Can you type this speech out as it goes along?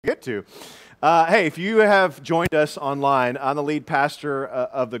Get to. Hey, if you have joined us online, I'm the lead pastor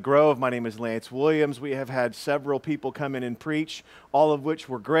of The Grove. My name is Lance Williams. We have had several people come in and preach, all of which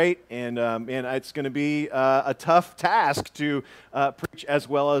were great, and it's going to be a tough task to preach as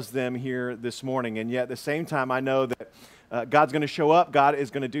well as them here this morning. And yet at the same time, I know that God's going to show up. God is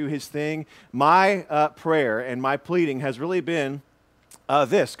going to do his thing. My prayer and my pleading has really been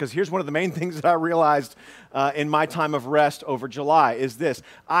this, because here's one of the main things that I realized in my time of rest over July is this.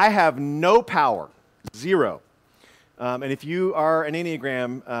 I have no power, zero. And if you are an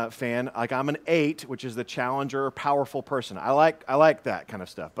Enneagram fan, like I'm an 8, which is the challenger, powerful person. I like that kind of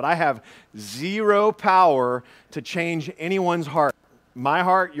stuff. But I have zero power to change anyone's heart. My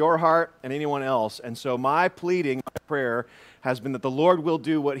heart, your heart, and anyone else. And so my pleading, my prayer, has been that the Lord will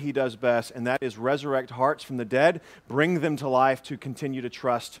do what he does best, and that is resurrect hearts from the dead, bring them to life to continue to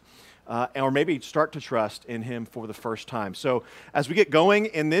trust, or maybe start to trust in him for the first time. So as we get going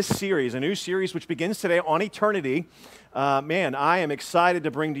in this series, a new series which begins today on eternity, I am excited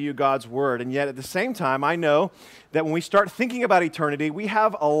to bring to you God's word. And yet at the same time, I know that when we start thinking about eternity, we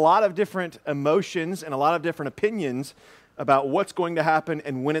have a lot of different emotions and a lot of different opinions about what's going to happen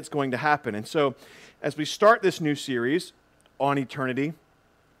and when it's going to happen. And so as we start this new series on eternity,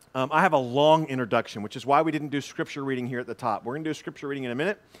 I have a long introduction, which is why we didn't do scripture reading here at the top. We're going to do scripture reading in a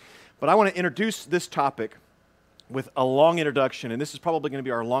minute, but I want to introduce this topic with a long introduction, and this is probably going to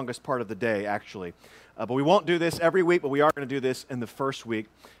be our longest part of the day, actually. But we won't do this every week, but we are going to do this in the first week,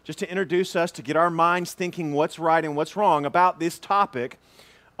 just to introduce us, to get our minds thinking what's right and what's wrong about this topic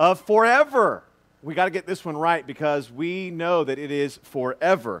of forever. We got to get this one right because we know that it is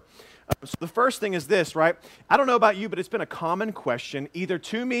forever. So the first thing is this, right? I don't know about you, but it's been a common question, either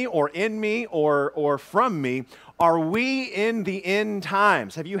to me or in me or from me. Are we in the end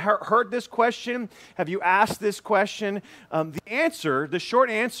times? Have you heard this question? Have you asked this question? The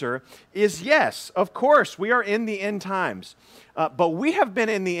short answer is yes. Of course, we are in the end times. But we have been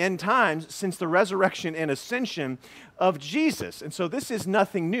in the end times since the resurrection and ascension of Jesus. And so this is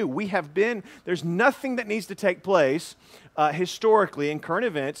nothing new. There's nothing that needs to take place historically in current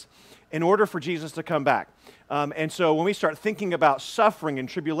events in order for Jesus to come back. And so when we start thinking about suffering and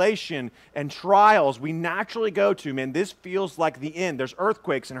tribulation and trials, we naturally go to, man, this feels like the end. There's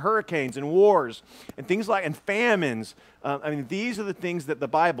earthquakes and hurricanes and wars and things like, and famines. These are the things that the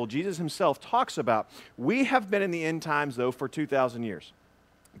Bible, Jesus himself, talks about. We have been in the end times, though, for 2,000 years.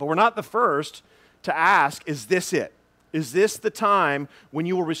 But we're not the first to ask, is this it? Is this the time when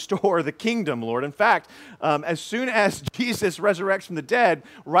you will restore the kingdom, Lord? In fact, as soon as Jesus resurrects from the dead,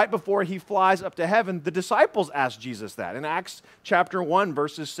 right before he flies up to heaven, the disciples ask Jesus that. In Acts chapter 1,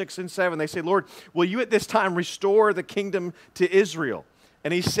 verses 6 and 7, they say, Lord, will you at this time restore the kingdom to Israel?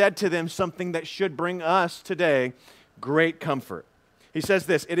 And he said to them something that should bring us today great comfort. He says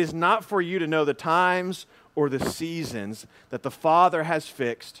this, it is not for you to know the times or the seasons that the Father has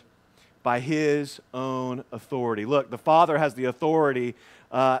fixed by his own authority. Look, the Father has the authority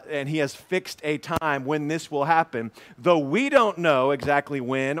and he has fixed a time when this will happen. Though we don't know exactly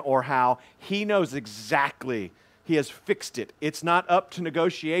when or how, he knows exactly. He has fixed it. It's not up to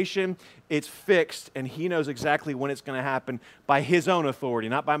negotiation. It's fixed, and he knows exactly when it's going to happen by his own authority.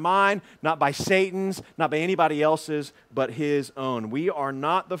 Not by mine, not by Satan's, not by anybody else's, but his own. We are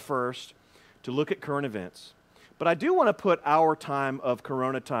not the first to look at current events. But I do want to put our time of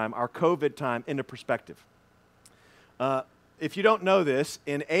Corona time, our COVID time, into perspective. If you don't know this,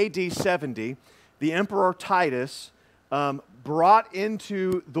 in AD 70, the Emperor Titus brought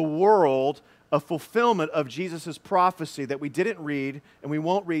into the world a fulfillment of Jesus' prophecy that we didn't read and we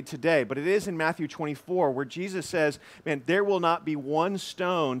won't read today. But it is in Matthew 24 where Jesus says, man, there will not be one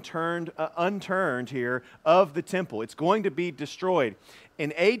stone unturned here of the temple. It's going to be destroyed.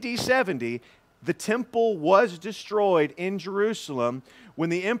 In AD 70, the temple was destroyed in Jerusalem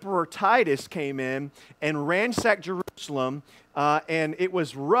when the Emperor Titus came in and ransacked Jerusalem, and it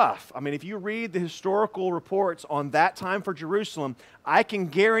was rough. If you read the historical reports on that time for Jerusalem, I can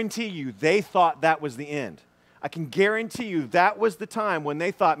guarantee you they thought that was the end. I can guarantee you that was the time when they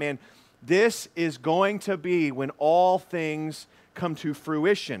thought, man, this is going to be when all things come to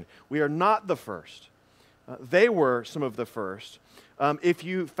fruition. We are not the first. They were some of the first. If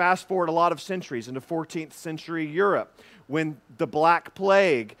you fast forward a lot of centuries into 14th century Europe, when the Black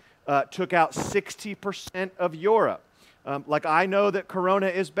Plague took out 60% of Europe. I know that Corona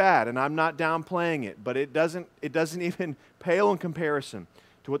is bad, and I'm not downplaying it, but it doesn't even pale in comparison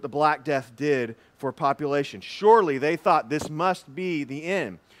to what the Black Death did for population. Surely they thought this must be the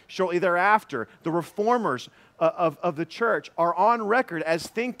end. Shortly thereafter, the reformers of the church are on record as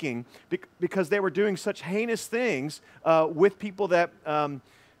thinking, because they were doing such heinous things with people that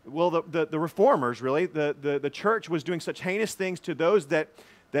well, the reformers, really, the church was doing such heinous things to those that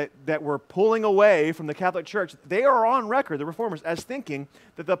were pulling away from the Catholic Church. They are on record, the reformers, as thinking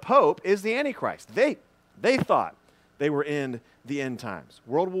that the Pope is the Antichrist. They thought they were in the end times.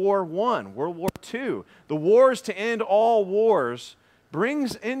 World War I, World War II, the wars to end all wars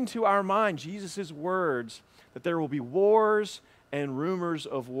brings into our mind Jesus' words that there will be wars and rumors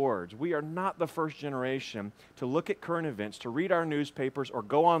of wars. We are not the first generation to look at current events, to read our newspapers or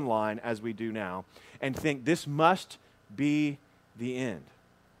go online as we do now and think this must be the end.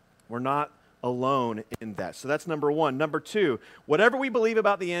 We're not alone in that. So that's number one. Number two, whatever we believe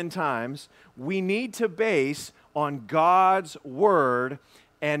about the end times, we need to base on God's word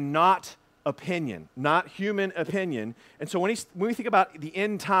and not opinion, not human opinion. And so when we think about the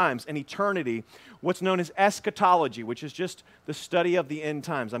end times and eternity, what's known as eschatology, which is just the study of the end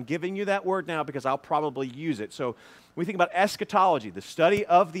times. I'm giving you that word now because I'll probably use it. So when we think about eschatology, the study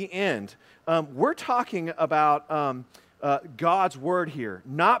of the end, we're talking about God's word here,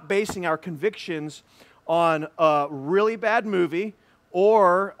 not basing our convictions on a really bad movie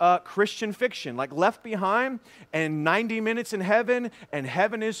or Christian fiction, like Left Behind and 90 Minutes in Heaven and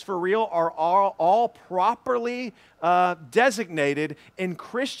Heaven is for Real are all properly designated in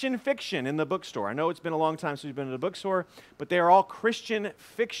Christian fiction in the bookstore. I know it's been a long time since you've been in a bookstore, but they are all Christian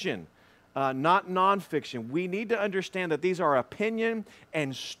fiction, not nonfiction. We need to understand that these are opinion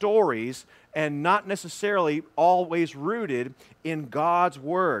and stories and not necessarily always rooted in God's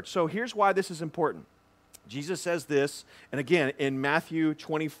word. So here's why this is important. Jesus says this, and again, in Matthew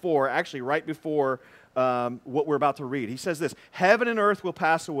 24, actually right before what we're about to read, he says this, "Heaven and earth will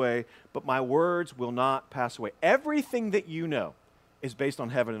pass away, but my words will not pass away." Everything that you know is based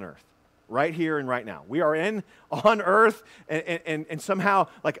on heaven and earth, right here and right now. We are on earth and somehow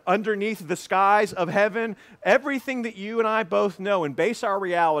like underneath the skies of heaven. Everything that you and I both know and base our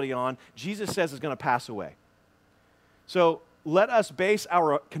reality on, Jesus says is going to pass away. So let us base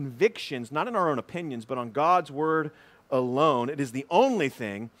our convictions, not in our own opinions, but on God's word alone. It is the only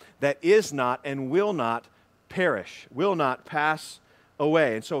thing that is not and will not perish, will not pass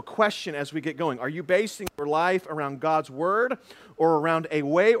away. And so a question as we get going, are you basing your life around God's word or around a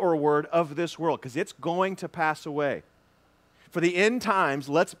way or a word of this world? Because it's going to pass away. For the end times,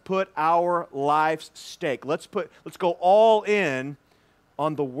 let's put our life's stake. Let's go all in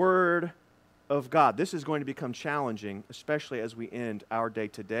on the word of God. This is going to become challenging, especially as we end our day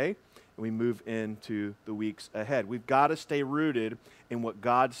today and we move into the weeks ahead. We've got to stay rooted in what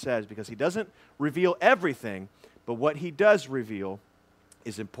God says because he doesn't reveal everything, but what he does reveal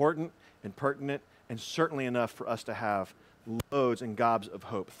is important and pertinent and certainly enough for us to have loads and gobs of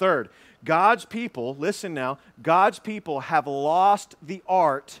hope. Third, God's people, listen now, God's people have lost the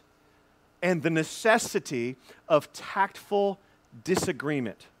art and the necessity of tactful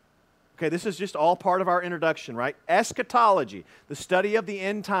disagreement. Okay, this is just all part of our introduction, right? Eschatology, the study of the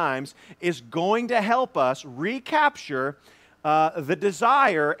end times, is going to help us recapture the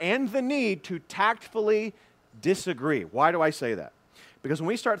desire and the need to tactfully disagree. Why do I say that? Because when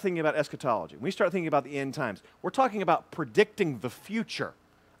we start thinking about eschatology, when we start thinking about the end times, we're talking about predicting the future.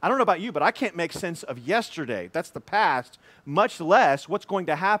 I don't know about you, but I can't make sense of yesterday. That's the past, much less what's going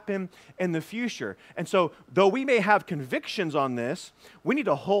to happen in the future. And so, though we may have convictions on this, we need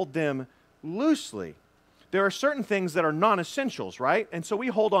to hold them loosely. There are certain things that are non-essentials, right? And so we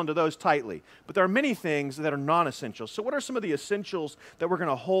hold on to those tightly. But there are many things that are non-essentials. So what are some of the essentials that we're going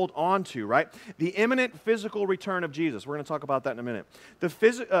to hold on to, right? The imminent physical return of Jesus. We're going to talk about that in a minute.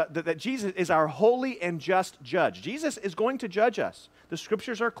 That Jesus is our holy and just judge. Jesus is going to judge us. The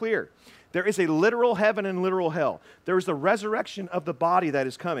scriptures are clear. There is a literal heaven and literal hell. There is the resurrection of the body that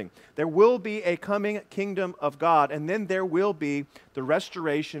is coming. There will be a coming kingdom of God, and then there will be the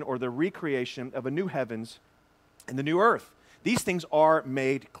restoration or the recreation of a new heavens and the new earth. These things are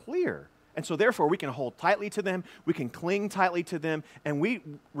made clear. And so therefore we can hold tightly to them, we can cling tightly to them, and we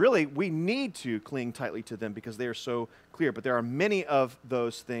need to cling tightly to them because they are so clear. But there are many of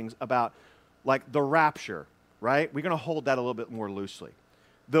those things about like the rapture, right? We're going to hold that a little bit more loosely.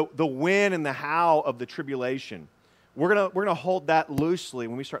 The when and the how of the tribulation, we're gonna hold that loosely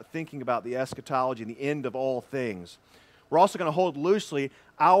when we start thinking about the eschatology and the end of all things. We're also going to hold loosely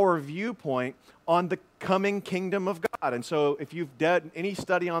our viewpoint on the coming kingdom of God. And so if you've done any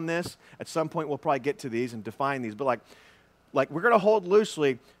study on this, at some point we'll probably get to these and define these. But like we're going to hold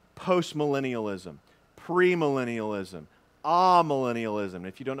loosely post-millennialism, premillennialism, amillennialism.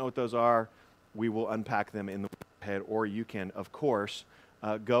 If you don't know what those are, we will unpack them in the head, or you can, of course,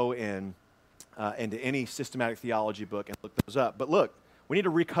 go into any systematic theology book and look those up. But look, We need to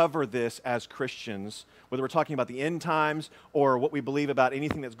recover this as Christians, whether we're talking about the end times or what we believe about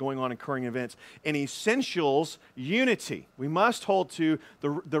anything that's going on in current events. In essentials, unity. We must hold to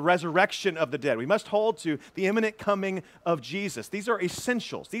the resurrection of the dead. We must hold to the imminent coming of Jesus. These are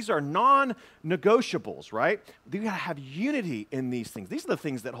essentials. These are non-negotiables, right? We've got to have unity in these things. These are the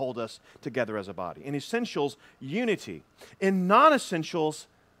things that hold us together as a body. In essentials, unity. In non-essentials,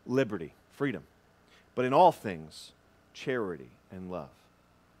 liberty, freedom. But in all things, charity and love.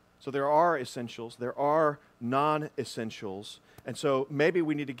 So there are essentials, there are non-essentials, and so maybe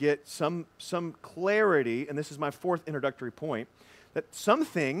we need to get some clarity, and this is my fourth introductory point, that some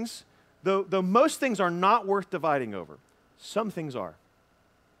things, though most things are not worth dividing over, some things are.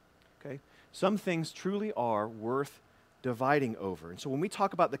 Okay? Some things truly are worth dividing over. And so when we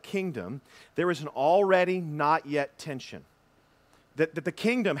talk about the kingdom, there is an already not yet tension. That the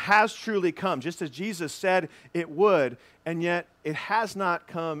kingdom has truly come, just as Jesus said it would, and yet it has not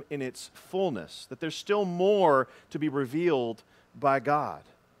come in its fullness. That there's still more to be revealed by God.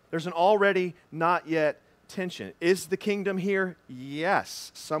 There's an already not yet tension. Is the kingdom here?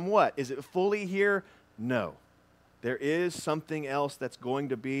 Yes, somewhat. Is it fully here? No. There is something else that's going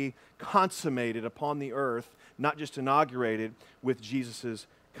to be consummated upon the earth, not just inaugurated with Jesus'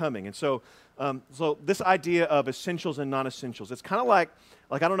 coming. And so this idea of essentials and non-essentials, it's kind of like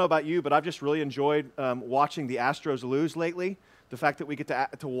I don't know about you, but I've just really enjoyed watching the Astros lose lately. The fact that we get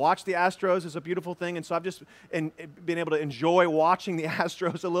to watch the Astros is a beautiful thing, and so I've just been able to enjoy watching the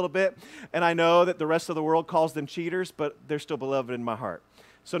Astros a little bit, and I know that the rest of the world calls them cheaters, but they're still beloved in my heart.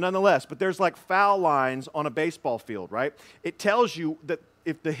 So nonetheless, but there's like foul lines on a baseball field, right? It tells you that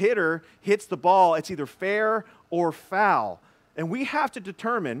if the hitter hits the ball, it's either fair or foul. And we have to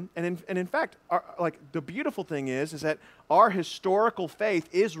determine, and in fact, the beautiful thing is that our historical faith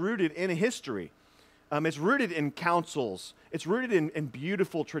is rooted in a history. It's rooted in councils. It's rooted in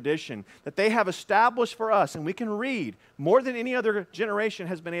beautiful tradition that they have established for us, and we can read more than any other generation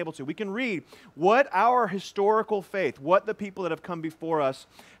has been able to. We can read what our historical faith, what the people that have come before us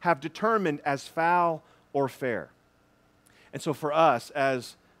have determined as foul or fair. And so for us,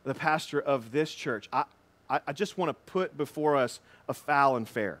 as the pastor of this church, I just want to put before us a foul and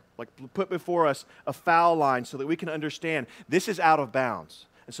fair. Like put before us a foul line so that we can understand this is out of bounds.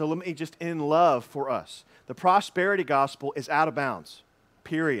 And so let me just, in love for us, the prosperity gospel is out of bounds,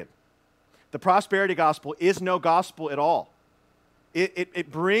 period. The prosperity gospel is no gospel at all.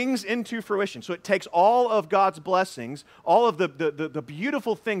 It brings into fruition. So it takes all of God's blessings, all of the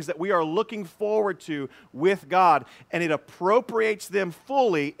beautiful things that we are looking forward to with God, and it appropriates them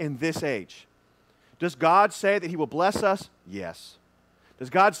fully in this age. Does God say that He will bless us? Yes.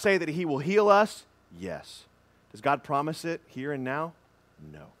 Does God say that He will heal us? Yes. Does God promise it here and now?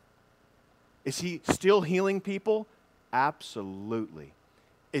 No. Is He still healing people? Absolutely.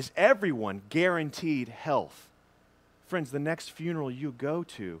 Is everyone guaranteed health? Friends, the next funeral you go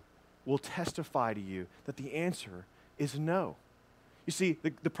to will testify to you that the answer is no. You see,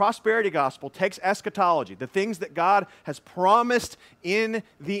 the prosperity gospel takes eschatology, the things that God has promised in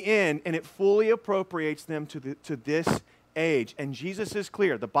the end, and it fully appropriates them to this age. And Jesus is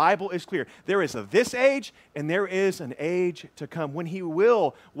clear. The Bible is clear. There is a this age, and there is an age to come when He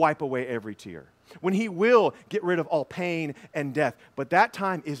will wipe away every tear, when He will get rid of all pain and death. But that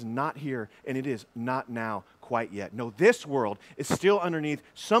time is not here, and it is not now quite yet. No, this world is still underneath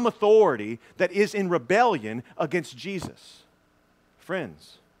some authority that is in rebellion against Jesus.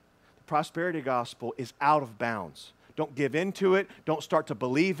 Friends, the prosperity gospel is out of bounds. Don't give in to it. Don't start to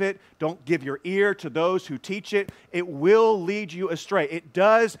believe it. Don't give your ear to those who teach it. It will lead you astray. It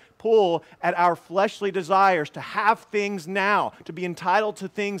does pull at our fleshly desires to have things now, to be entitled to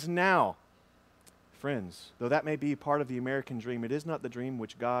things now. Friends, though that may be part of the American dream, it is not the dream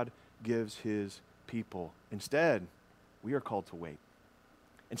which God gives His people. Instead, we are called to wait.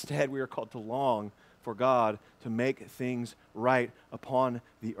 Instead, we are called to long for God to make things right upon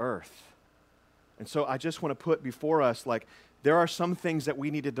the earth. And so I just want to put before us, there are some things that we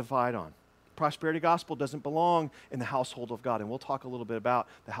need to divide on. Prosperity gospel doesn't belong in the household of God, and we'll talk a little bit about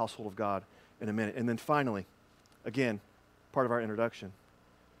the household of God in a minute. And then finally, again, part of our introduction.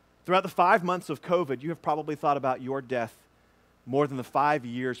 Throughout the 5 months of COVID, you have probably thought about your death more than the 5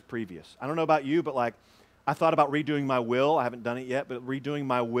 years previous. I don't know about you, but I thought about redoing my will. I haven't done it yet, but redoing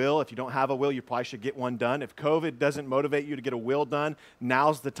my will. If you don't have a will, you probably should get one done. If COVID doesn't motivate you to get a will done,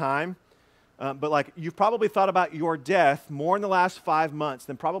 now's the time. But you've probably thought about your death more in the last 5 months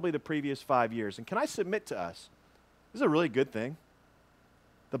than probably the previous 5 years. And can I submit to us, this is a really good thing.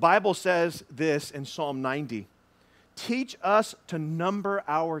 The Bible says this in Psalm 90, "Teach us to number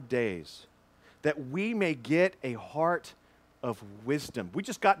our days, that we may get a heart of wisdom. We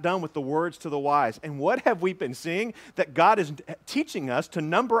just got done with the words to the wise. And what have we been seeing? That God is teaching us to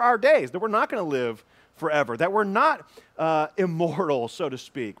number our days, that we're not going to live forever, that we're not immortal, so to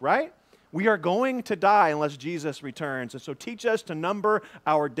speak, right? We are going to die unless Jesus returns. And so teach us to number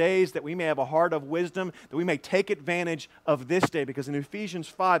our days that we may have a heart of wisdom, that we may take advantage of this day. Because in Ephesians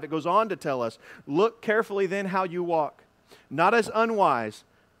 5, it goes on to tell us, look carefully then how you walk, not as unwise,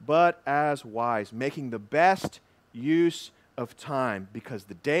 but as wise, making the best use of time, because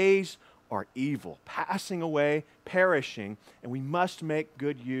the days are evil, passing away, perishing, and we must make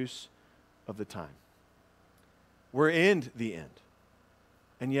good use of the time. We're in the end.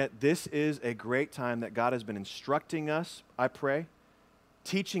 And yet this is a great time that God has been instructing us, I pray,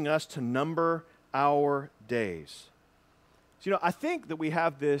 teaching us to number our days. So, I think that we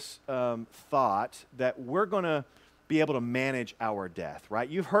have this thought that we're going to be able to manage our death, right?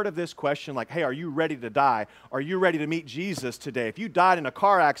 You've heard of this question like, hey, are you ready to die? Are you ready to meet Jesus today? If you died in a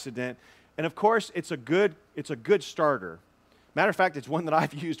car accident, and of course, it's a good starter. Matter of fact, it's one that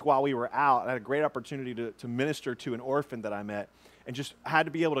I've used while we were out. I had a great opportunity to minister to an orphan that I met, and just had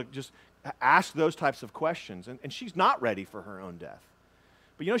to be able to just ask those types of questions. And she's not ready for her own death.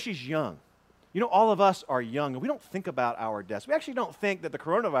 But she's young. All of us are young, and we don't think about our deaths. We actually don't think that the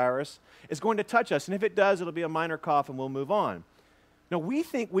coronavirus is going to touch us, and if it does, it'll be a minor cough and we'll move on. No, we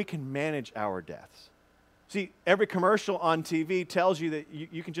think we can manage our deaths. See, every commercial on TV tells you that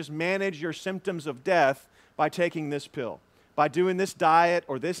you can just manage your symptoms of death by taking this pill, by doing this diet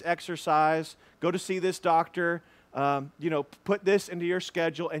or this exercise, go to see this doctor, put this into your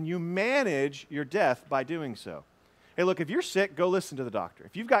schedule, and you manage your death by doing so. Hey, look, if you're sick, go listen to the doctor.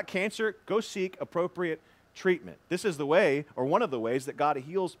 If you've got cancer, go seek appropriate treatment. This is the way, or one of the ways, that God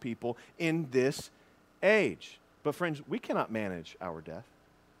heals people in this age. But friends, we cannot manage our death.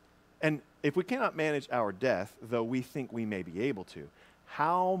 And if we cannot manage our death, though we think we may be able to,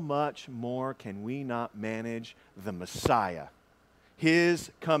 how much more can we not manage the Messiah, His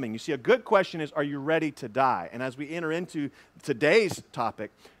coming? You see, a good question is, are you ready to die? And as we enter into today's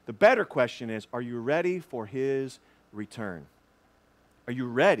topic, the better question is, are you ready for His return? Are you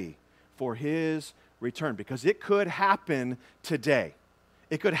ready for His return? Because it could happen today.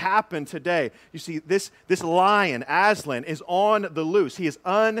 It could happen today. You see, this lion, Aslan, is on the loose. He is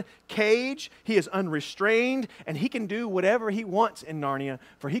uncaged, he is unrestrained, and he can do whatever he wants in Narnia,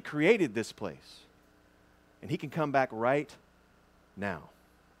 for he created this place. And he can come back right now.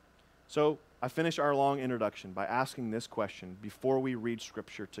 So I finish our long introduction by asking this question before we read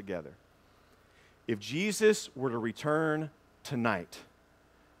Scripture together. If Jesus were to return tonight,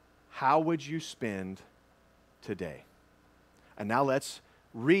 how would you spend today? And now let's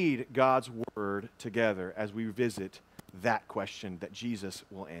read God's Word together as we visit that question that Jesus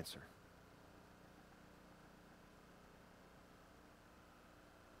will answer.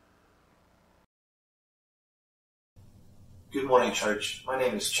 Good morning, church. My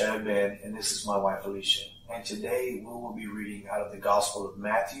name is Chad Ben, and this is my wife, Alicia. And today we will be reading out of the Gospel of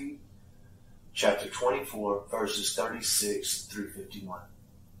Matthew, chapter 24, verses 36 through 51.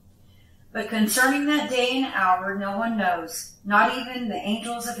 But concerning that day and hour no one knows, not even the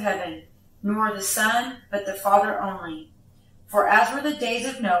angels of heaven, nor the Son, but the Father only. For as were the days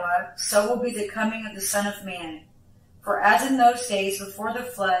of Noah, so will be the coming of the Son of Man. For as in those days before the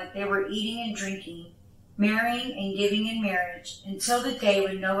flood they were eating and drinking, marrying and giving in marriage, until the day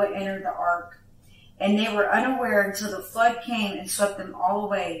when Noah entered the ark. And they were unaware until the flood came and swept them all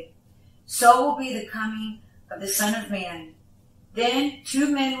away. So will be the coming of the Son of Man. Then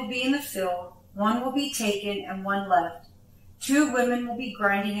 2 men will be in the field, one will be taken and one left. 2 women will be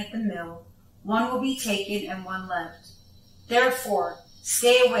grinding at the mill, one will be taken and one left. Therefore,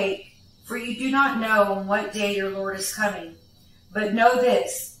 stay awake, for you do not know on what day your Lord is coming. But know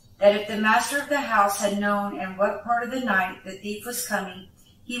this, that if the master of the house had known in what part of the night the thief was coming,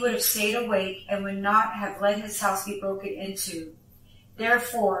 he would have stayed awake and would not have let his house be broken into.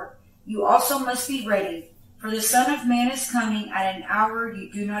 Therefore, you also must be ready, for the Son of Man is coming at an hour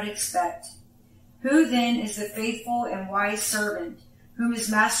you do not expect. Who then is the faithful and wise servant, whom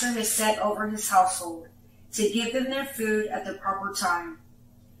his master has set over his household, to give them their food at the proper time?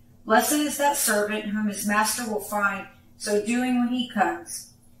 Blessed is that servant whom his master will find so doing when he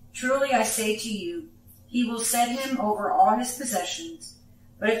comes. Truly I say to you, he will set him over all his possessions.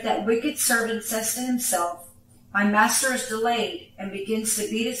 But if that wicked servant says to himself, my master is delayed, and begins to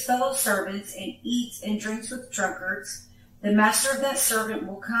beat his fellow servants and eats and drinks with drunkards, the master of that servant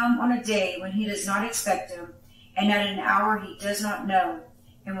will come on a day when he does not expect him, and at an hour he does not know,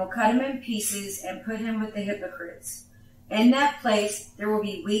 and will cut him in pieces and put him with the hypocrites. In that place there will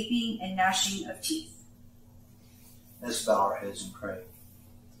be weeping and gnashing of teeth. Let's bow our heads and pray.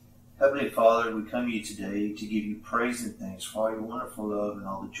 Heavenly Father, we come to you today to give you praise and thanks for all your wonderful love and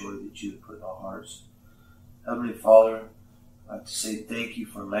all the joy that you have put in our hearts. Heavenly Father, I'd like to say thank you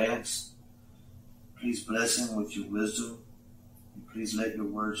for Lance. Please bless him with your wisdom. And please let your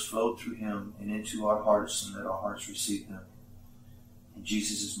words flow through him and into our hearts, and let our hearts receive them. In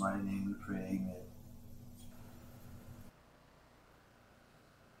Jesus' mighty name we pray, amen.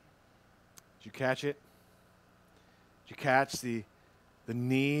 Did you catch it? Did you catch the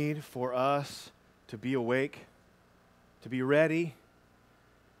need for us to be awake, to be ready?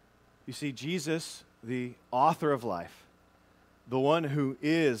 You see, Jesus, the author of life, the one who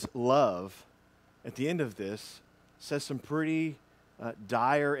is love, at the end of this, says some pretty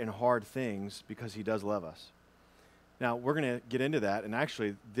dire and hard things because he does love us. Now, we're going to get into that, and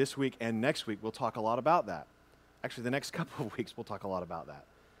actually this week and next week we'll talk a lot about that. Actually, the next couple of weeks we'll talk a lot about that.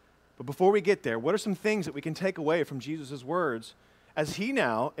 But before we get there, what are some things that we can take away from Jesus' words as he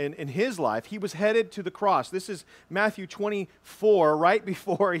now, in his life, he was headed to the cross? This is Matthew 24, right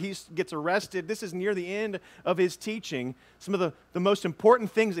before he gets arrested. This is near the end of his teaching. Some of the most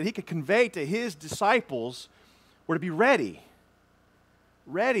important things that he could convey to his disciples were to be ready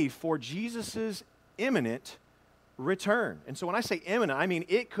for Jesus' imminent return. And so when I say imminent, I mean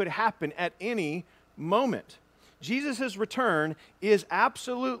it could happen at any moment. Jesus' return is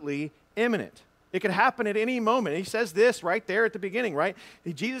absolutely imminent. It could happen at any moment. He says this right there at the beginning, right?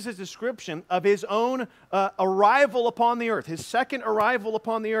 Jesus' description of his own arrival upon the earth, his second arrival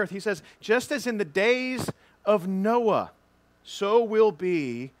upon the earth. He says, just as in the days of Noah, so will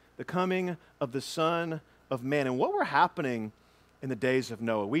be the coming of the Son of Man. And what were happening in the days of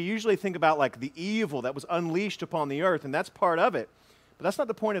Noah? We usually think about like the evil that was unleashed upon the earth, and that's part of it. But that's not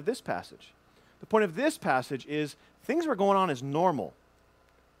the point of this passage. The point of this passage is things were going on as normal.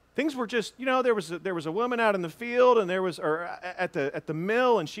 Things were just, there was a woman out in the field, and at the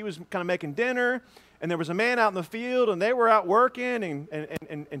mill, and she was kind of making dinner, and there was a man out in the field, and they were out working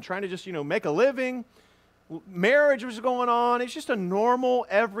and trying to just, make a living. Marriage was going on. It's just a normal,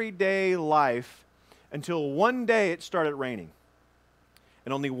 everyday life until one day it started raining.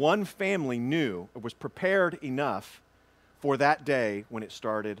 And only one family knew or was prepared enough for that day when it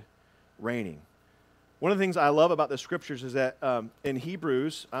started raining. One of the things I love about the scriptures is that in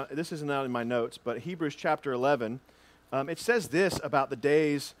Hebrews, this isn't out in my notes, but Hebrews chapter 11, it says this about the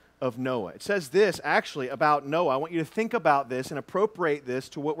days of Noah. It says this actually about Noah. I want you to think about this and appropriate this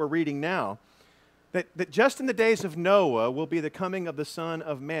to what we're reading now. That just in the days of Noah will be the coming of the Son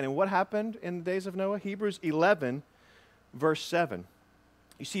of Man. And what happened in the days of Noah? Hebrews 11, verse 7.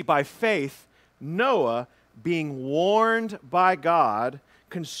 You see, by faith, Noah, being warned by God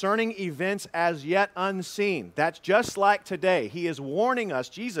concerning events as yet unseen. That's just like today. He is warning us,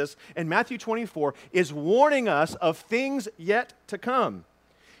 Jesus, in Matthew 24, is warning us of things yet to come.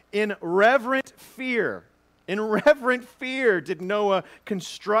 In reverent fear did Noah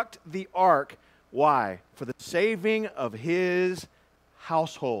construct the ark. Why? For the saving of his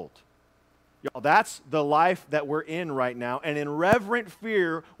household. Y'all, that's the life that we're in right now. And in reverent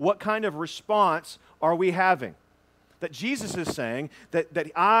fear, what kind of response are we having? That Jesus is saying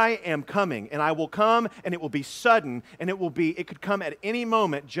that I am coming, and I will come, and it will be sudden, and it could come at any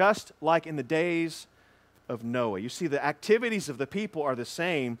moment, just like in the days of Noah. You see, the activities of the people are the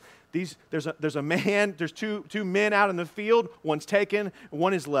same. There's two men out in the field, one's taken,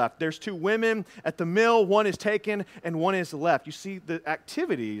 one is left. There's two women at the mill, one is taken, and one is left. You see, the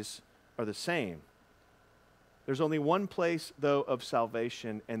activities are the same. There's only one place, though, of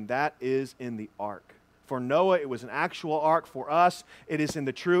salvation, and that is in the ark. For Noah, it was an actual ark. For us, it is in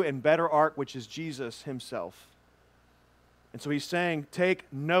the true and better ark, which is Jesus himself. And so he's saying, take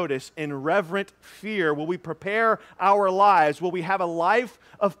notice, in reverent fear, will we prepare our lives? Will we have a life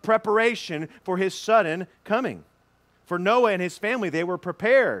of preparation for his sudden coming? For Noah and his family, they were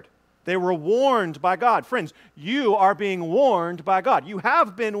prepared. They were warned by God. Friends, you are being warned by God. You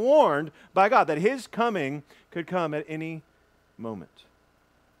have been warned by God that his coming could come at any moment.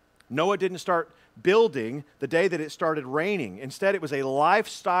 Noah didn't start building the day that it started raining. Instead, it was a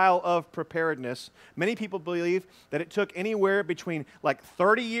lifestyle of preparedness. Many people believe that it took anywhere between like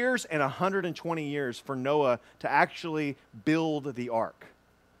 30 years and 120 years for Noah to actually build the ark.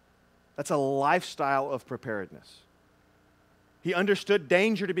 That's a lifestyle of preparedness. He understood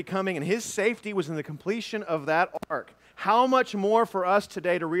danger to be coming, and his safety was in the completion of that ark. How much more for us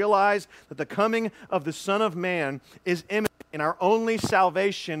today to realize that the coming of the Son of Man is imminent, and our only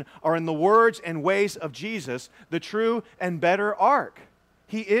salvation are in the words and ways of Jesus, the true and better ark.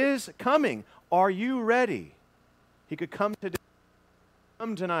 He is coming. Are you ready? He could come today,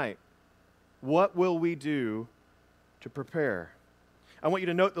 come tonight. What will we do to prepare. I want you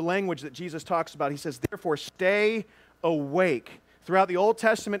to note the language that Jesus talks about. He says, therefore, stay awake. Throughout the Old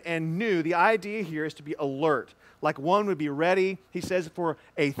Testament and New, the idea here is to be alert, like one would be ready, he says, for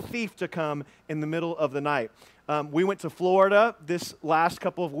a thief to come in the middle of the night. We went to Florida this last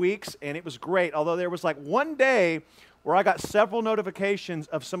couple of weeks, and it was great, although there was like one day where I got several notifications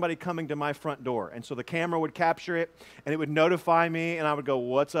of somebody coming to my front door. And so the camera would capture it, and it would notify me, and I would go,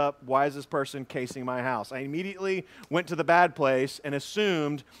 what's up? Why is this person casing my house? I immediately went to the bad place and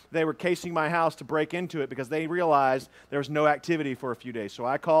assumed they were casing my house to break into it because they realized there was no activity for a few days. So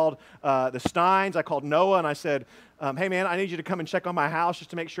I called the Steins, I called Noah, and I said, hey man, I need you to come and check on my house just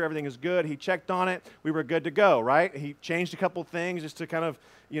to make sure everything is good. He checked on it. We were good to go, right? He changed a couple things just to kind of,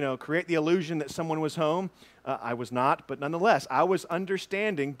 create the illusion that someone was home. I was not, but nonetheless, I was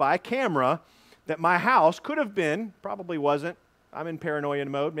understanding by camera that my house could have been, probably wasn't, I'm in paranoia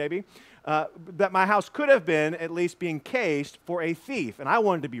mode maybe, that my house could have been at least being cased for a thief, and I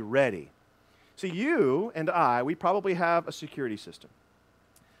wanted to be ready. See, you and I, we probably have a security system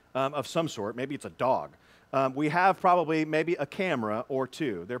of some sort. Maybe it's a dog. We have probably maybe a camera or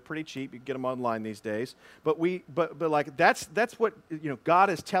two. They're pretty cheap. You can get them online these days. But like that's what God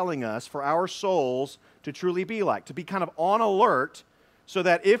is telling us for our souls to truly be like, to be kind of on alert, so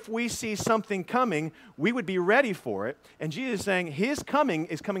that if we see something coming, we would be ready for it. And Jesus is saying his coming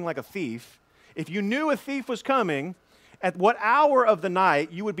is coming like a thief. If you knew a thief was coming, at what hour of the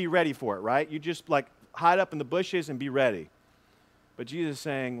night you would be ready for it, right? You just like hide up in the bushes and be ready. But Jesus is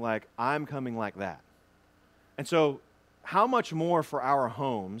saying, like, I'm coming like that. And so how much more for our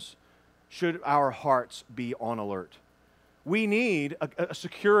homes should our hearts be on alert? We need a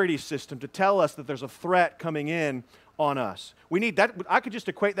security system to tell us that there's a threat coming in on us. We need that. I could just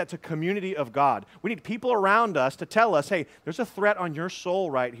equate that to community of God. We need people around us to tell us, hey, there's a threat on your soul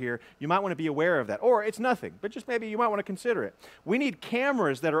right here. You might want to be aware of that. Or it's nothing, but just maybe you might want to consider it. We need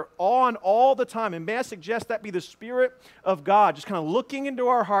cameras that are on all the time. And may I suggest that be the Spirit of God, just kind of looking into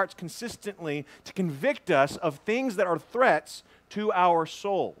our hearts consistently to convict us of things that are threats to our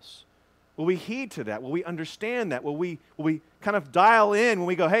souls. Will we heed to that? Will we understand that? Will we kind of dial in when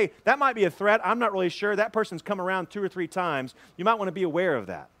we go, hey, that might be a threat. I'm not really sure. That person's come around 2 or 3 times. You might want to be aware of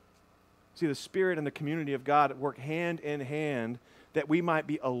that. See, the Spirit and the community of God work hand in hand that we might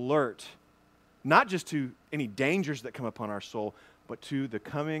be alert, not just to any dangers that come upon our soul, but to the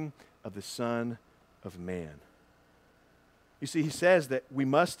coming of the Son of Man. You see, he says that we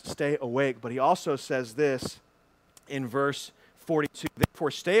must stay awake, but he also says this in verse 42. Therefore,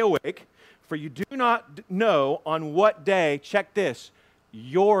 stay awake, for you do not know on what day, check this,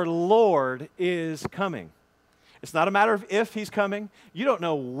 your Lord is coming. It's not a matter of if he's coming. You don't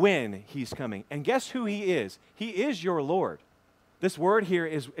know when he's coming. And guess who he is? He is your Lord. This word here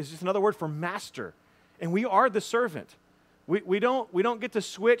is just another word for master. And we are the servant. We don't get to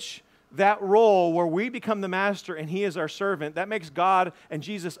switch that role where we become the master and he is our servant. That makes God and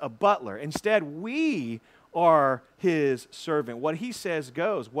Jesus a butler. Instead, we are his servant. What he says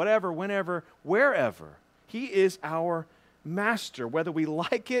goes, whatever, whenever, wherever. He is our master, whether we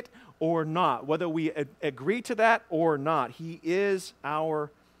like it or not, whether we agree to that or not. He is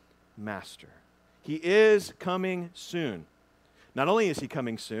our master. He is coming soon. Not only is he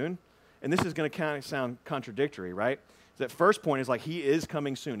coming soon, and this is going to kind of sound contradictory, right? That first point is like he is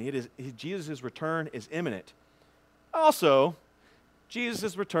coming soon. Jesus' return is imminent. Also,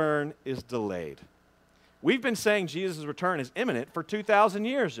 Jesus' return is delayed. We've been saying Jesus' return is imminent for 2,000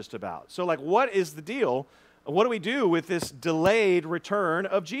 years just about. So like, what is the deal? What do we do with this delayed return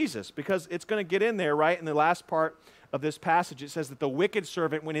of Jesus? Because it's going to get in there, right? In the last part of this passage, it says that the wicked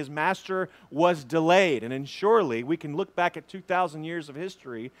servant, when his master was delayed. And then surely we can look back at 2,000 years of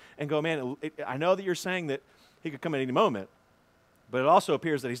history and go, man, I know that you're saying that he could come at any moment, but it also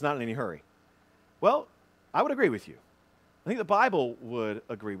appears that he's not in any hurry. Well, I would agree with you. I think the Bible would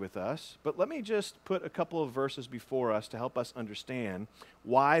agree with us, but let me just put a couple of verses before us to help us understand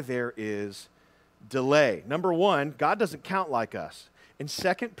why there is delay. Number one, God doesn't count like us. In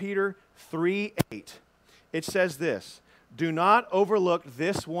 2 Peter 3:8, it says this, do not overlook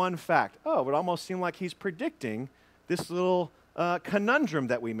this one fact. Oh, it would almost seem like he's predicting this little conundrum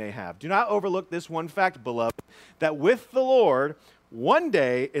that we may have. Do not overlook this one fact, beloved, that with the Lord, one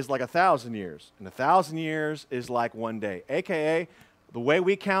day is like 1,000 years, and 1,000 years is like one day. AKA, the way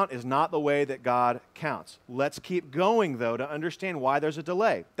we count is not the way that God counts. Let's keep going, though, to understand why there's a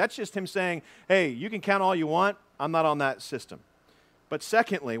delay. That's just him saying, hey, you can count all you want. I'm not on that system. But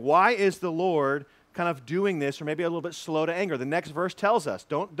secondly, why is the Lord kind of doing this, or maybe a little bit slow to anger? The next verse tells us,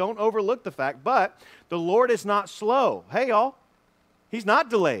 don't overlook the fact, but the Lord is not slow. Hey, y'all, he's not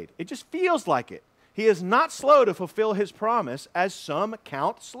delayed. It just feels like it. He is not slow to fulfill his promise, as some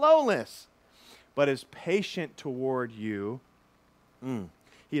count slowness, but is patient toward you.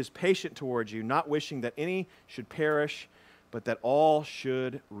 He is patient toward you, not wishing that any should perish, but that all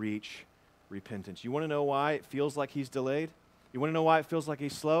should reach repentance. You want to know why it feels like he's delayed? You want to know why it feels like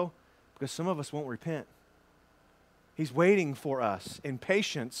he's slow? Because some of us won't repent. He's waiting for us in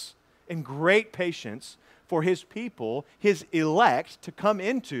patience, in great patience, for his people, his elect, to come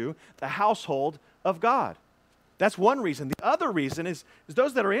into the household of God. That's one reason. The other reason is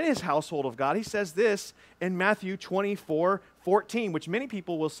those that are in his household of God. He says this in Matthew 24:14, which many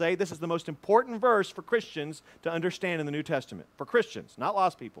people will say this is the most important verse for Christians to understand in the New Testament. For Christians, not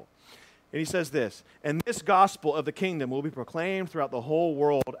lost people. And he says this, "And this gospel of the kingdom will be proclaimed throughout the whole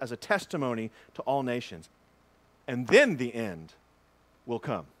world as a testimony to all nations. And then the end will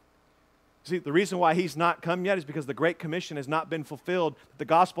come." See, the reason why he's not come yet is because the Great Commission has not been fulfilled. The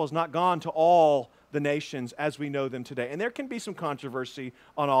gospel has not gone to all the nations as we know them today. And there can be some controversy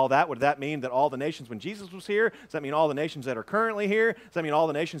on all that. Would that mean that all the nations when Jesus was here? Does that mean all the nations that are currently here? Does that mean all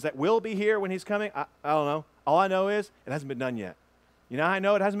the nations that will be here when he's coming? I don't know. All I know is it hasn't been done yet. You know how I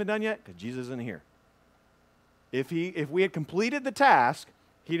know it hasn't been done yet? Because Jesus isn't here. If we had completed the task,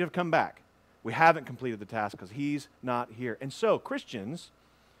 he'd have come back. We haven't completed the task because he's not here. And so, Christians,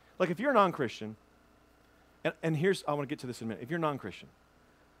 like if you're a non-Christian, and here's, I want to get to this in a minute. If you're non-Christian,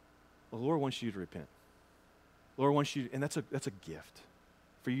 the Lord wants you to repent. The Lord wants you, and that's a gift.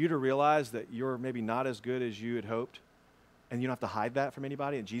 For you to realize that you're maybe not as good as you had hoped, and you don't have to hide that from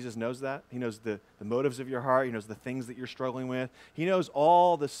anybody, and Jesus knows that. He knows the motives of your heart. He knows the things that you're struggling with. He knows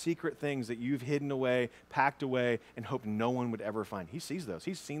all the secret things that you've hidden away, packed away, and hoped no one would ever find. He sees those.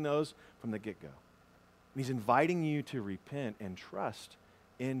 He's seen those from the get-go. And he's inviting you to repent and trust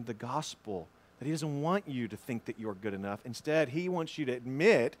in the gospel, that he doesn't want you to think that you're good enough. Instead, he wants you to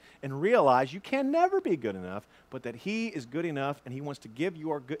admit and realize you can never be good enough, but that he is good enough, and he wants to give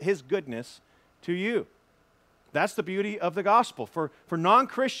his goodness to you. That's the beauty of the gospel. For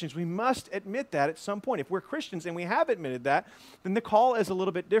non-Christians, we must admit that at some point. If we're Christians and we have admitted that, then the call is a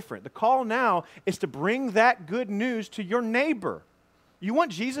little bit different. The call now is to bring that good news to your neighbor. You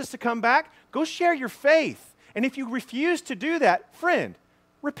want Jesus to come back? Go share your faith. And if you refuse to do that, friend,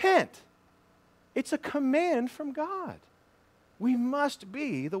 repent. It's a command from God. We must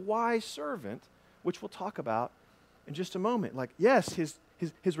be the wise servant, which we'll talk about in just a moment. Like, yes,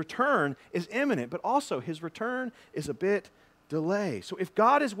 his return is imminent, but also his return is a bit delayed. So if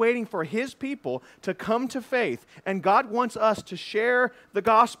God is waiting for his people to come to faith, and God wants us to share the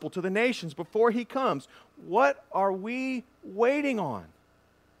gospel to the nations before he comes, what are we waiting on?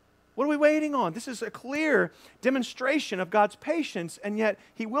 What are we waiting on? This is a clear demonstration of God's patience, and yet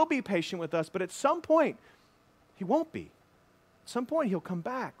he will be patient with us, but at some point, he won't be. At some point, he'll come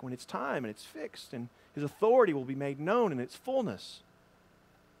back when it's time and it's fixed, and his authority will be made known in its fullness.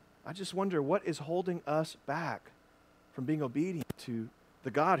 I just wonder what is holding us back from being obedient to the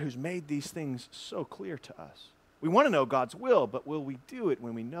God who's made these things so clear to us. We want to know God's will, but will we do it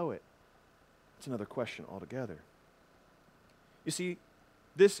when we know it? That's another question altogether. You see,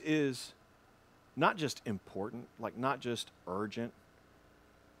 this is not just important, like not just urgent.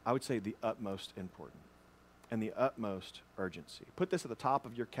 I would say the utmost important and the utmost urgency. Put this at the top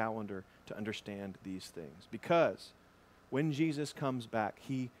of your calendar to understand these things. Because when Jesus comes back,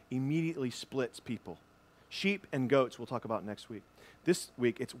 he immediately splits people. Sheep and goats, we'll talk about next week. This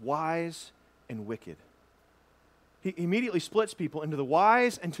week, it's wise and wicked. He immediately splits people into the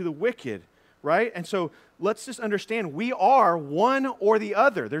wise and to the wicked. Right? And so let's just understand we are one or the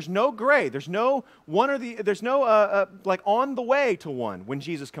other. There's no gray. There's no one or the, there's no like on the way to one when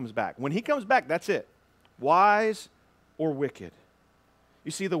Jesus comes back. When he comes back, that's it. Wise or wicked. You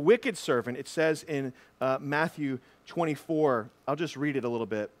see, the wicked servant, it says in Matthew 24, I'll just read it a little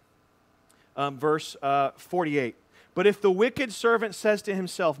bit. Verse 48. But if the wicked servant says to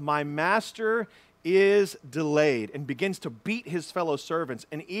himself, my master is delayed, and begins to beat his fellow servants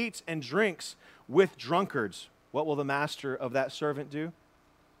and eats and drinks with drunkards, what will the master of that servant do?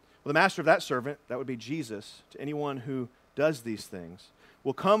 Well, the master of that servant, that would be Jesus, to anyone who does these things,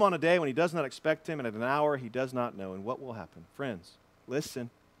 will come on a day when he does not expect him and at an hour he does not know. And what will happen? Friends,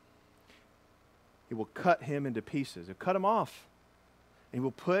 listen. He will cut him into pieces. He'll cut him off. And he will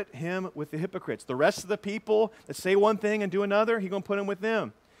put him with the hypocrites. The rest of the people that say one thing and do another, he's going to put him with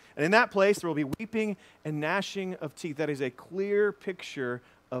them. And in that place, there will be weeping and gnashing of teeth. That is a clear picture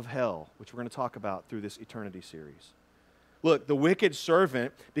of hell, which we're going to talk about through this eternity series. Look, the wicked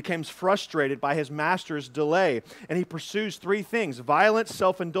servant becomes frustrated by his master's delay, and he pursues three things: violence,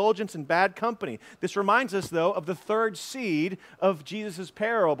 self-indulgence, and bad company. This reminds us, though, of the third seed of Jesus'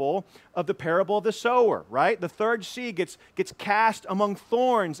 parable, of the parable of the sower, right? The third seed gets cast among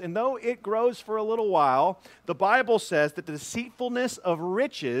thorns, and though it grows for a little while, the Bible says that the deceitfulness of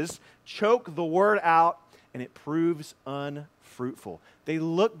riches choke the word out, and it proves unfruitful. They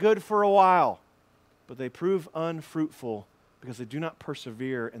look good for a while, but they prove unfruitful because they do not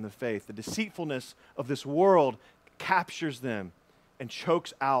persevere in the faith. The deceitfulness of this world captures them and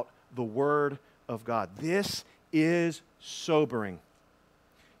chokes out the word of God. This is sobering.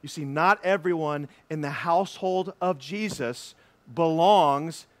 You see, not everyone in the household of Jesus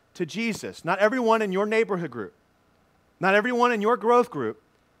belongs to Jesus. Not everyone in your neighborhood group, not everyone in your growth group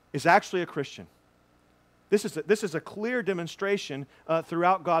is actually a Christian. This is a clear demonstration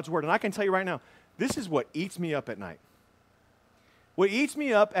throughout God's word. And I can tell you right now, this is what eats me up at night. What eats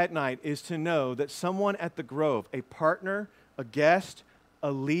me up at night is to know that someone at the Grove, a partner, a guest,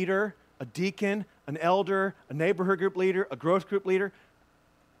 a leader, a deacon, an elder, a neighborhood group leader, a growth group leader,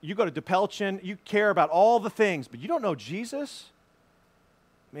 you go to DePelchin, you care about all the things, but you don't know Jesus?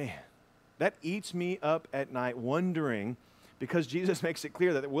 Man, that eats me up at night wondering, because Jesus makes it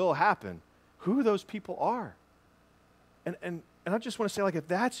clear that it will happen, who those people are. And I just want to say, like, if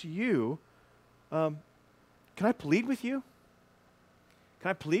that's you, can I plead with you? Can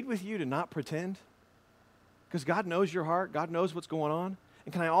I plead with you to not pretend? Because God knows your heart. God knows what's going on.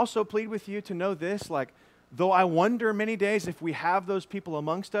 And can I also plead with you to know this? Like, though I wonder many days if we have those people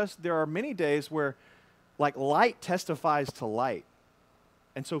amongst us, there are many days where, like, light testifies to light.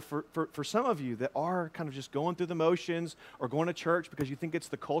 And so for some of you that are kind of just going through the motions or going to church because you think it's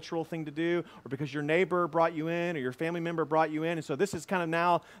the cultural thing to do, or because your neighbor brought you in or your family member brought you in, and so this is kind of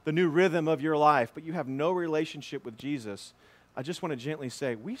now the new rhythm of your life, but you have no relationship with Jesus, I just want to gently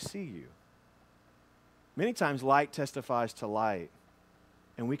say, we see you. Many times light testifies to light,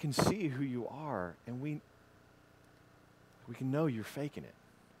 and we can see who you are, and we can know you're faking it.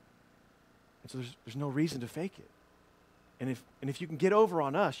 And so there's no reason to fake it. And if you can get over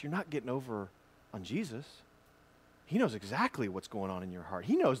on us, you're not getting over on Jesus. He knows exactly what's going on in your heart.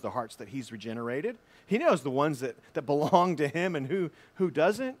 He knows the hearts that he's regenerated. He knows the ones that belong to him and who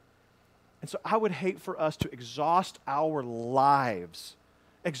doesn't. And so I would hate for us to exhaust our lives,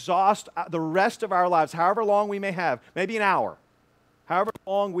 exhaust the rest of our lives, however long we may have, maybe an hour, however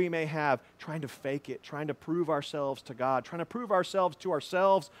long we may have, trying to fake it, trying to prove ourselves to God, trying to prove ourselves to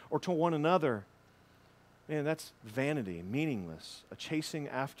ourselves or to one another. Man, that's vanity, meaningless, a chasing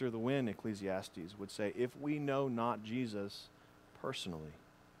after the wind, Ecclesiastes would say, if we know not Jesus personally.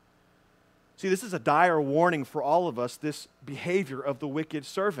 See, this is a dire warning for all of us, this behavior of the wicked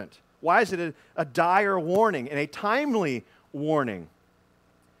servant. Why is it a dire warning and a timely warning?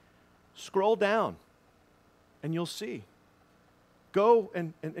 Scroll down and you'll see. Go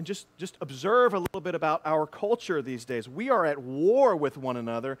and just observe a little bit about our culture these days. We are at war with one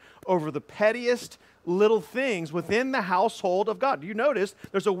another over the pettiest little things within the household of God. Do you notice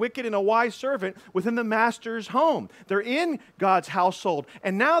there's a wicked and a wise servant within the master's home? They're in God's household,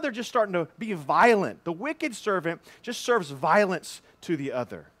 and now they're just starting to be violent. The wicked servant just serves violence to the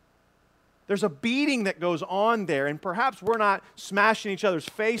other. There's a beating that goes on there, and perhaps we're not smashing each other's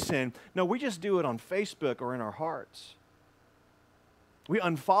face in. No, we just do it on Facebook or in our hearts. We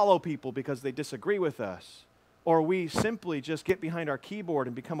unfollow people because they disagree with us, or we simply just get behind our keyboard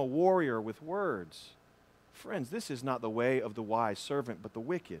and become a warrior with words. Friends, this is not the way of the wise servant, but the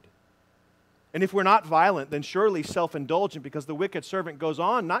wicked. And if we're not violent, then surely self-indulgent, because the wicked servant goes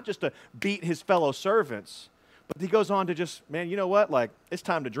on not just to beat his fellow servants, but he goes on to just, man, you know what? Like, it's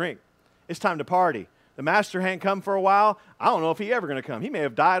time to drink. It's time to party. The master hadn't come for a while. I don't know if he's ever going to come. He may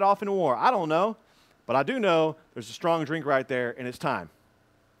have died off in war. I don't know. But I do know there's a strong drink right there, and it's time.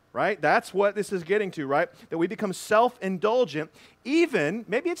 Right? That's what this is getting to, right? That we become self-indulgent, even,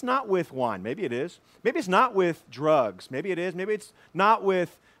 maybe it's not with wine. Maybe it is. Maybe it's not with drugs. Maybe it is. Maybe it's not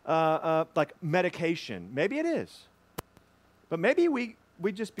with, like, medication. Maybe it is. But maybe we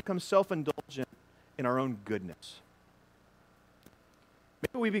just become self-indulgent in our own goodness.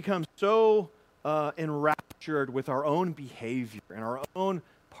 Maybe we become so enraptured with our own behavior and our own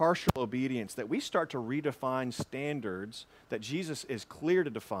partial obedience that we start to redefine standards that Jesus is clear to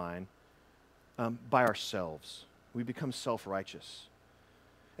define by ourselves. We become self-righteous.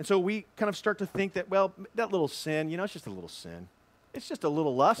 And so we kind of start to think that, well, that little sin, it's just a little sin. It's just a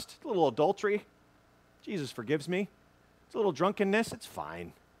little lust, a little adultery. Jesus forgives me. It's a little drunkenness. It's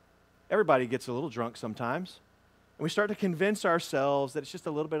fine. Everybody gets a little drunk sometimes. And we start to convince ourselves that it's just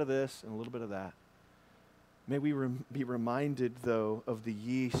a little bit of this and a little bit of that. May we be reminded, though, of the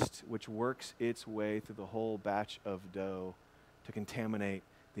yeast which works its way through the whole batch of dough to contaminate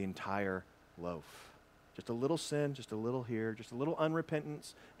the entire loaf. Just a little sin, just a little here, just a little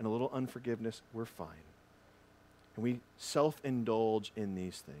unrepentance and a little unforgiveness, we're fine. And we self-indulge in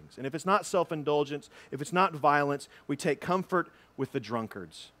these things. And if it's not self-indulgence, if it's not violence, we take comfort with the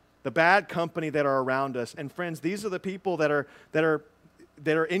drunkards, the bad company that are around us. And friends, these are the people that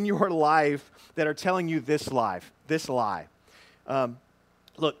are in your life that are telling you this lie.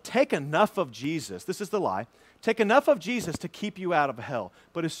 Look, take enough of Jesus. This is the lie. Take enough of Jesus to keep you out of hell.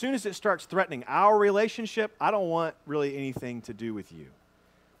 But as soon as it starts threatening our relationship, I don't want really anything to do with you.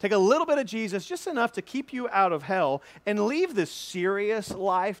 Take a little bit of Jesus, just enough to keep you out of hell, and leave this serious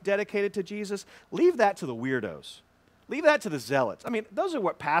life dedicated to Jesus, leave that to the weirdos. Leave that to the zealots. I mean, that's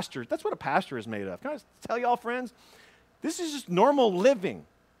what a pastor is made of. Can I tell y'all, friends? This is just normal living.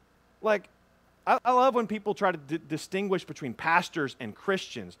 Like, I love when people try to distinguish between pastors and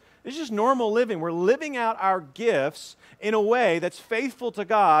Christians. It's just normal living. We're living out our gifts in a way that's faithful to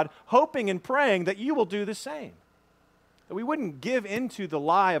God, hoping and praying that you will do the same. That we wouldn't give into the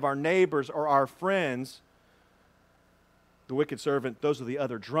lie of our neighbors or our friends. The wicked servant, those are the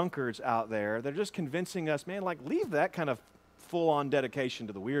other drunkards out there. They're just convincing us, man, like, leave that kind of full-on dedication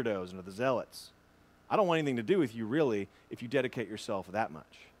to the weirdos and to the zealots. I don't want anything to do with you, really, if you dedicate yourself that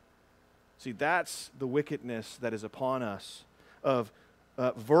much. See, that's the wickedness that is upon us of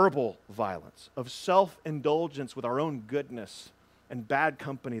verbal violence, of self-indulgence with our own goodness and bad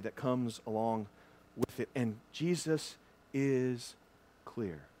company that comes along with it. And Jesus is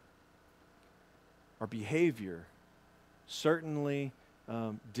clear. Our behavior certainly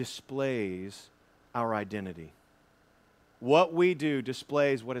displays our identity. What we do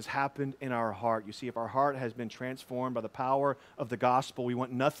displays what has happened in our heart. You see, if our heart has been transformed by the power of the gospel, we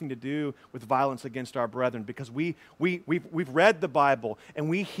want nothing to do with violence against our brethren, because we've read the Bible and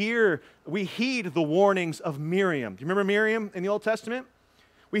we heed the warnings of Miriam. Do you remember Miriam in the Old Testament?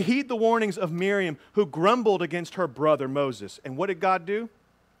 We heed the warnings of Miriam, who grumbled against her brother Moses. And what did God do?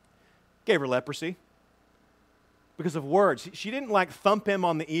 Gave her leprosy. Because of words. She didn't like thump him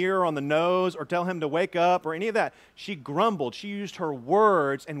on the ear or on the nose or tell him to wake up or any of that. She grumbled. She used her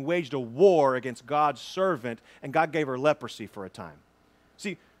words and waged a war against God's servant, and God gave her leprosy for a time.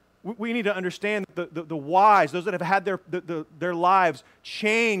 See, we need to understand that the wise, those that have had their lives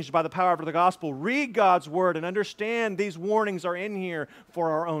changed by the power of the gospel, read God's word and understand these warnings are in here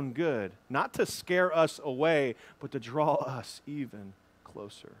for our own good, not to scare us away, but to draw us even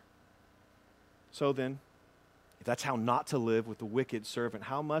closer. So then, if that's how not to live with the wicked servant,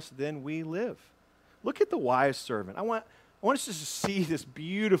 how must then we live? Look at the wise servant. I want us to see this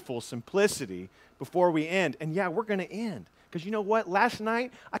beautiful simplicity before we end. And yeah, we're going to end. Because you know what? Last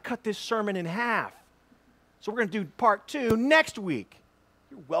night, I cut this sermon in half. So we're going to do part 2 next week.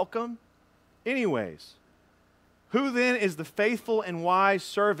 You're welcome. Anyways, who then is the faithful and wise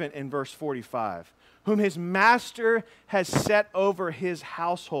servant in verse 45, whom his master has set over his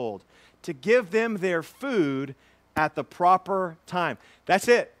household to give them their food at the proper time? That's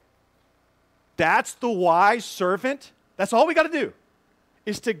it. That's the wise servant. That's all we got to do,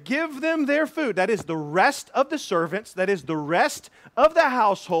 is to give them their food. That is the rest of the servants. That is the rest of the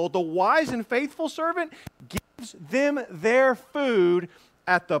household. The wise and faithful servant gives them their food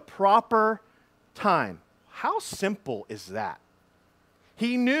at the proper time. How simple is that?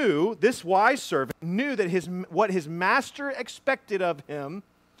 He knew, this wise servant knew that what his master expected of him,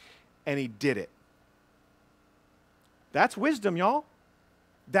 and he did it. That's wisdom, y'all.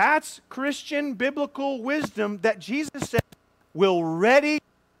 That's Christian biblical wisdom that Jesus said will ready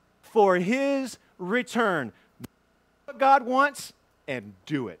for his return. Know what God wants and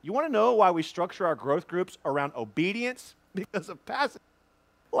do it. You want to know why we structure our growth groups around obedience? Because of passages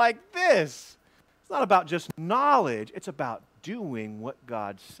like this. It's not about just knowledge. It's about doing what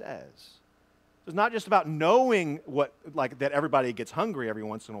God says. It's not just about knowing that everybody gets hungry every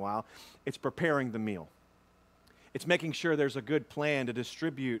once in a while. It's preparing the meal. It's making sure there's a good plan to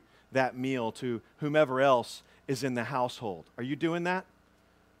distribute that meal to whomever else is in the household. Are you doing that?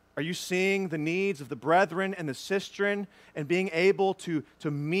 Are you seeing the needs of the brethren and the sistren and being able to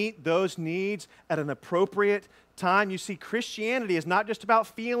meet those needs at an appropriate time? You see, Christianity is not just about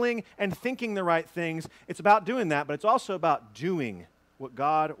feeling and thinking the right things. It's about doing that, but it's also about doing what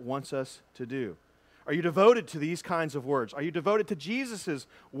God wants us to do. Are you devoted to these kinds of words? Are you devoted to Jesus'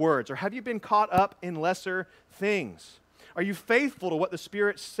 words? Or have you been caught up in lesser things? Are you faithful to what the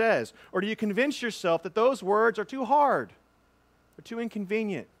Spirit says? Or do you convince yourself that those words are too hard or too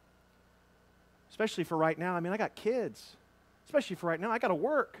inconvenient? Especially for right now. I mean, I got kids. Especially for right now, I got to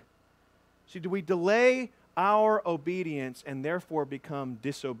work. See, do we delay our obedience and therefore become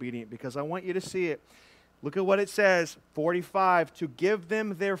disobedient? Because I want you to see it. Look at what it says, 45, to give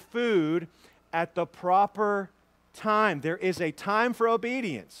them their food at the proper time. There is a time for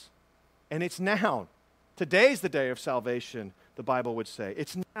obedience, and it's now. Today's the day of salvation, the Bible would say.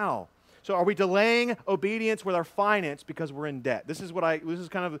 It's now. So are we delaying obedience with our finance because we're in debt? This is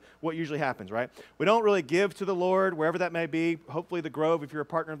kind of what usually happens, right? We don't really give to the Lord, wherever that may be, hopefully the Grove, if you're a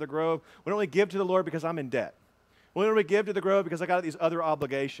partner of the Grove. We don't really give to the Lord because I'm in debt. We don't really give to the Grove because I got these other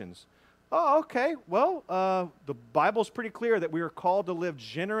obligations. Oh, okay. Well, the Bible's pretty clear that we are called to live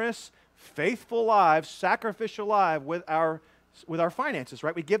generous, faithful lives, sacrificial lives with our finances,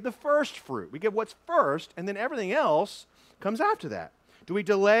 right? We give the first fruit. We give what's first, and then everything else comes after that. Do we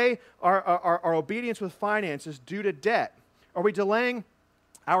delay our obedience with finances due to debt? Are we delaying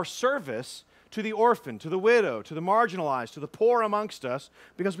our service to the orphan, to the widow, to the marginalized, to the poor amongst us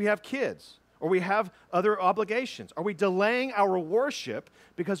because we have kids? Or we have other obligations? Are we delaying our worship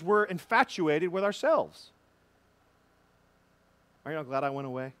because we're infatuated with ourselves? Are you not glad I went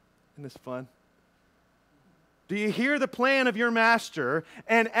away? Isn't this fun? Do you hear the plan of your master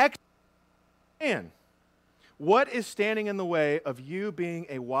and execute? What is standing in the way of you being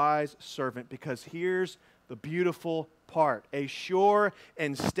a wise servant? Because here's the beautiful part. A sure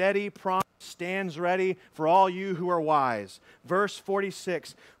and steady promise stands ready for all you who are wise. Verse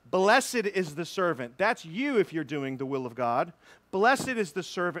 46, blessed is the servant. That's you if you're doing the will of God. Blessed is the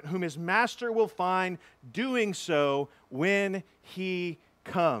servant whom his master will find doing so when he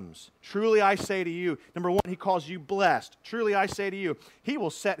comes. Truly I say to you, number one, he calls you blessed. Truly I say to you, he will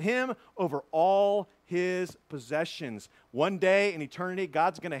set him over all his possessions. One day in eternity,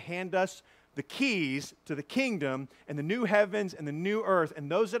 God's going to hand us the keys to the kingdom and the new heavens and the new earth,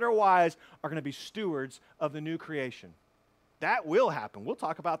 and those that are wise are going to be stewards of the new creation. That will happen. We'll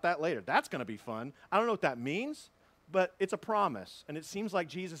talk about that later. That's going to be fun. I don't know what that means, but it's a promise, and it seems like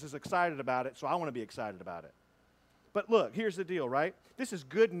Jesus is excited about it, so I want to be excited about it. But look, here's the deal, right? This is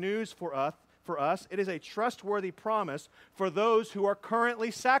good news for us. It is a trustworthy promise for those who are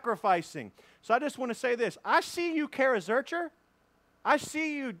currently sacrificing. So I just want to say this. I see you, Kara Zurcher. I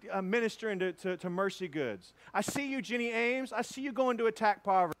see you ministering to Mercy Goods. I see you, Jenny Ames. I see you going to Attack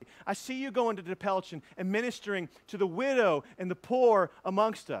Poverty. I see you going to DePelchin and ministering to the widow and the poor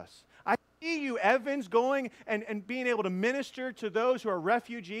amongst us. I see you, Evans, going and being able to minister to those who are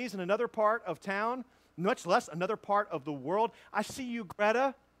refugees in another part of town, much less another part of the world. I see you,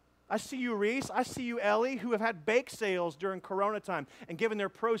 Greta. I see you, Reese. I see you, Ellie, who have had bake sales during Corona time and given their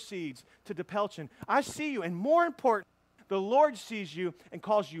proceeds to DePelchin. I see you, and more important, the Lord sees you and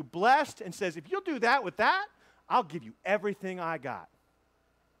calls you blessed and says, if you'll do that with that, I'll give you everything I got.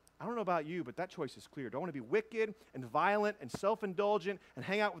 I don't know about you, but that choice is clear. Do I want to be wicked and violent and self-indulgent and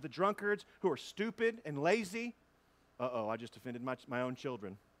hang out with the drunkards who are stupid and lazy? Uh-oh, I just offended my own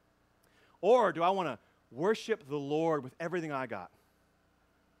children. Or do I want to worship the Lord with everything I got?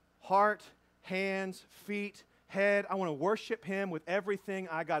 Heart, hands, feet, head. I want to worship him with everything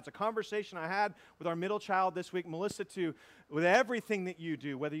I got. It's a conversation I had with our middle child this week, Melissa, too. With everything that you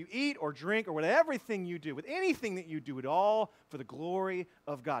do, whether you eat or drink or with everything you do, with anything that you do, it all for the glory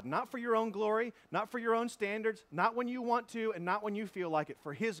of God. Not for your own glory, not for your own standards, not when you want to and not when you feel like it,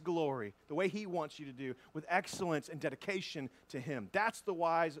 for his glory, the way he wants you to do, with excellence and dedication to him. That's the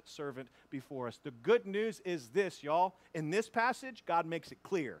wise servant before us. The good news is this, y'all. In this passage, God makes it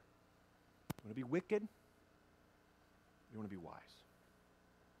clear. You want to be wicked? You want to be wise.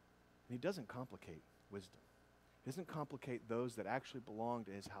 And he doesn't complicate wisdom. He doesn't complicate those that actually belong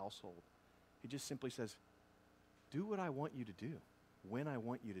to his household. He just simply says, do what I want you to do, when I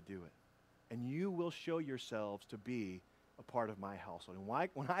want you to do it. And you will show yourselves to be a part of my household. And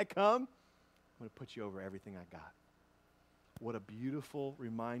when I come, I'm going to put you over everything I got. What a beautiful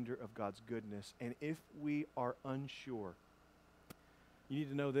reminder of God's goodness. And if we are unsure, you need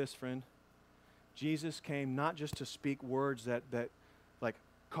to know this, friend. Jesus came not just to speak words that like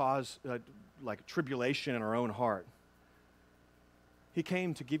cause like tribulation in our own heart. He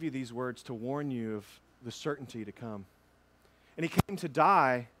came to give you these words to warn you of the certainty to come. And he came to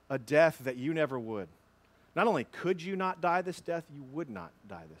die a death that you never would. Not only could you not die this death, you would not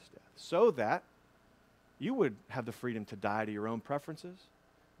die this death. So that you would have the freedom to die to your own preferences,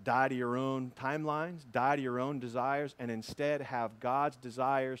 die to your own timelines, die to your own desires, and instead have God's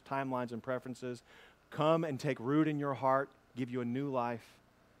desires, timelines, and preferences come and take root in your heart, give you a new life,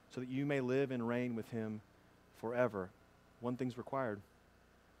 so that you may live and reign with him forever. One thing's required,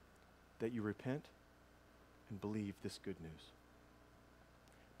 that you repent and believe this good news.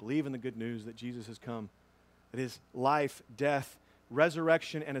 Believe in the good news that Jesus has come, that his life, death,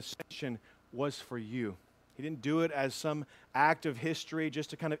 resurrection, and ascension was for you. He He didn't do it as some act of history just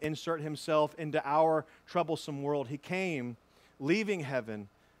to kind of insert himself into our troublesome world. He came, leaving heaven,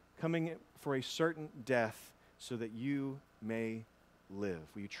 coming for a certain death so that you may live.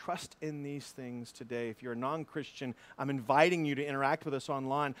 Will you trust in these things today? If you're a non-Christian, I'm inviting you to interact with us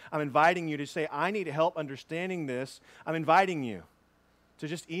online. I'm inviting you to say, I need help understanding this. I'm inviting you to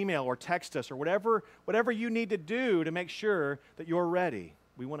just email or text us or whatever you need to do to make sure that you're ready.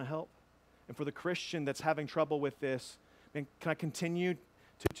 We want to help. And for the Christian that's having trouble with this, man, can I continue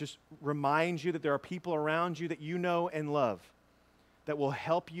to just remind you that there are people around you that you know and love that will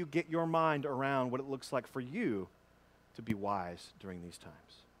help you get your mind around what it looks like for you to be wise during these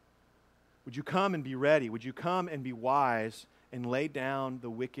times. Would you come and be ready? Would you come and be wise and lay down the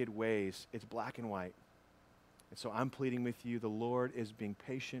wicked ways? It's black and white. And so I'm pleading with you. The Lord is being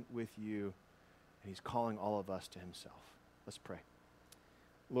patient with you, and He's calling all of us to Himself. Let's pray.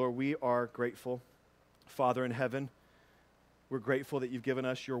 Lord, we are grateful. Father in heaven, we're grateful that you've given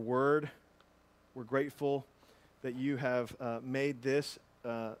us your word. We're grateful that you have made this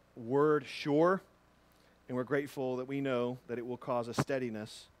word sure, and we're grateful that we know that it will cause a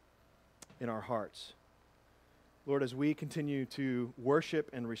steadiness in our hearts. Lord, as we continue to worship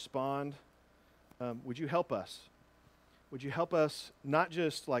and respond, would you help us? Would you help us not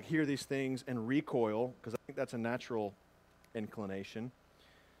just like hear these things and recoil, because I think that's a natural inclination,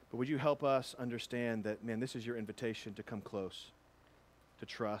 but would you help us understand that, man, this is your invitation to come close, to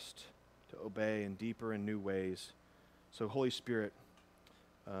trust, to obey in deeper and new ways. So Holy Spirit,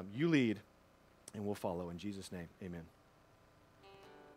 you lead and we'll follow. In Jesus' name, amen.